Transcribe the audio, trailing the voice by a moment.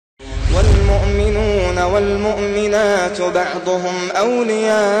والمؤمنون والمؤمنات بعضهم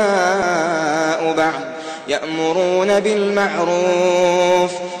أولياء بعض يأمرون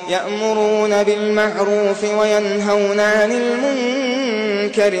بالمعروف وينهون عن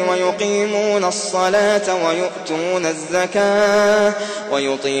المنكر ويقيمون الصلاة ويؤتون الزكاة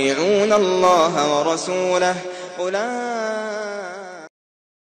ويطيعون الله ورسوله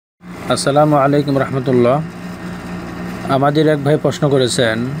আসসালামু আলাইকুম রহমতুল্লাহ। আমাদের এক ভাই প্রশ্ন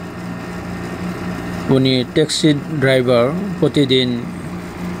করেছেন, উনি ট্যাক্সি ড্রাইভার, প্রতিদিন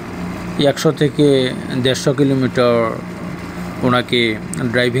 100 থেকে 150 কিলোমিটার ওনাকে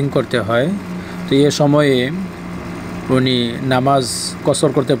ড্রাইভিং করতে হয়। তো এ সময়ে উনি নামাজ কসর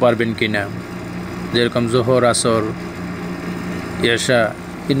করতে পারবেন কি না, যেরকম জোহর, আসর, এশা,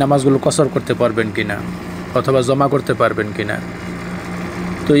 এই নামাজগুলো কসর করতে পারবেন কি না অথবা জমা করতে পারবেন কি না।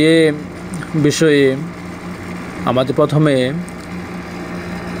 তো এ বিষয়ে আমাদের প্রথমে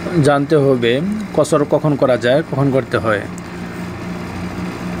জানতে হবে কসর কখন করা যায়, কখন করতে হয়।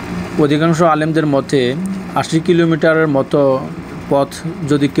 অধিকাংশ আলেমদের মতে 80 কিলোমিটারের মতো পথ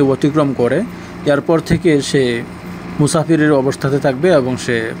যদি কেউ অতিক্রম করে, এরপর থেকে সে মুসাফিরের অবস্থাতে থাকবে এবং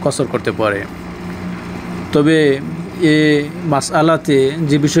সে কসর করতে পারে। তবে এ মাসআলাতে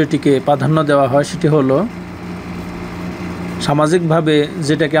যে বিষয়টিকে প্রাধান্য দেওয়া হয় সেটি হলো, সামাজিকভাবে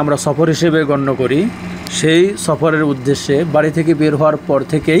যেটাকে আমরা সফর হিসেবে গণ্য করি, সেই সফরের উদ্দেশ্যে বাড়ি থেকে বের হওয়ার পর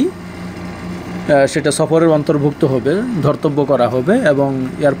থেকেই সেটা সফরের অন্তর্ভুক্ত হবে, ধর্তব্য করা হবে এবং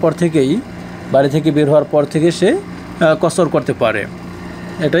এরপর থেকেই বাড়ি থেকে বের হওয়ার পর থেকে সে কসর করতে পারে।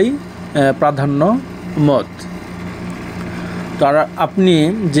 এটাই প্রাধান্য মত। তো আর আপনি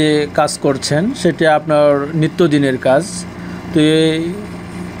যে কাজ করছেন সেটা আপনার নিত্যদিনের কাজ। তো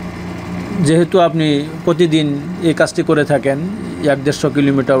যেহেতু আপনি প্রতিদিন এই কাজটি করে থাকেন, 150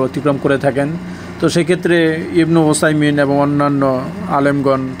 কিলোমিটার অতিক্রম করে থাকেন, তো সেক্ষেত্রে ইবনু ওসাইমিন এবং অন্যান্য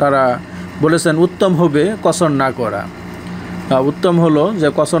আলেমগণ তারা বলেছেন উত্তম হবে কসর না করা। উত্তম হলো যে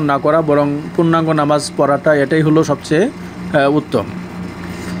কসর না করা, বরং পূর্ণাঙ্গ নামাজ পড়াটা, এটাই হলো সবচেয়ে উত্তম।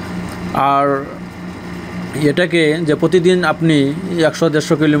 আর এটাকে যে প্রতিদিন আপনি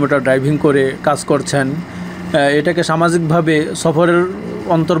 100-150 কিলোমিটার ড্রাইভিং করে কাজ করছেন, এটাকে সামাজিকভাবে সফরের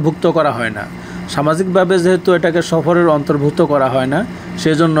অন্তর্ভুক্ত করা হয় না। সামাজিকভাবে যেহেতু এটাকে সফরের অন্তর্ভুক্ত করা হয় না,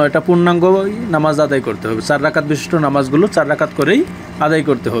 সেজন্য এটা পূর্ণাঙ্গ নামাজ আদায় করতে হবে। 4 রাকাত বিশিষ্ট নামাজগুলো 4 রাকাত করেই আদায়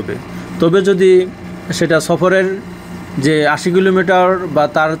করতে হবে। তবে যদি সেটা সফরের যে 80 কিলোমিটার বা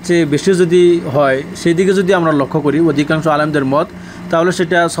তার চেয়ে বেশি যদি হয়, সেই দিকে যদি আমরা লক্ষ্য করি অধিকাংশ আলেমদের মত, তাহলে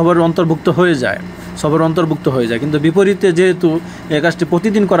সেটা সফরের অন্তর্ভুক্ত হয়ে যায়, কিন্তু বিপরীতে যেহেতু এই কাজটি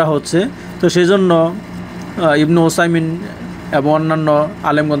প্রতিদিন করা হচ্ছে, তো সেই জন্য ইবনু ওসাইমিন এবং অন্যান্য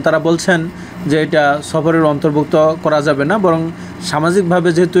আলেমগণ তারা বলছেন যে এটা সফরের অন্তর্ভুক্ত করা যাবে না, বরং সামাজিকভাবে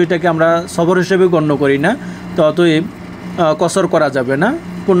যেহেতু এটাকে আমরা সফর হিসেবে গণ্য করি না, তো অতএব কসর করা যাবে না,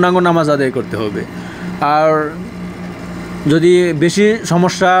 পূর্ণাঙ্গ নামাজ আদায় করতে হবে। আর যদি বেশি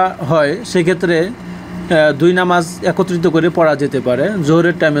সমস্যা হয়, সেক্ষেত্রে 2 নামাজ একত্রিত করে পড়া যেতে পারে।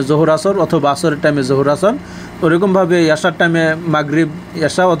 জোহরের টাইমে জোহর আসর অথবা আসরের টাইমে জোহর আসর, ওরকমভাবে এশার টাইমে মাগরিব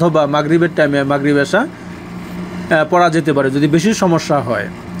এশা অথবা মাগরিবের টাইমে মাগরিব এশা পড়া যেতে পারে যদি বেশি সমস্যা হয়।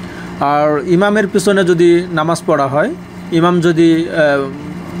 আর ইমামের পিছনে যদি নামাজ পড়া হয়, ইমাম যদি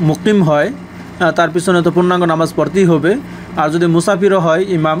মুকিম হয়, তার পিছনে তো পূর্ণাঙ্গ নামাজ পড়তেই হবে। আর যদি মুসাফিরও হয়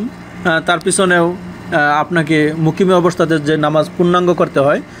ইমাম, তার পিছনেও আপনাকে মুকিমে অবস্থাতে যে নামাজ পূর্ণাঙ্গ করতে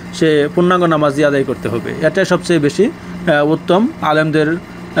হয়, সে পূর্ণাঙ্গ নামাজই আদায় করতে হবে। এটাই সবচেয়ে বেশি উত্তম আলেমদের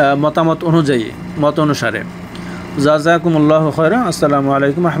মতামত অনুযায়ী, মত অনুসারে। জাযাকুমুল্লাহু খায়রা। আসসালামু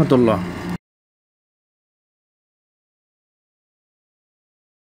আলাইকুম রহমতুল্লাহ।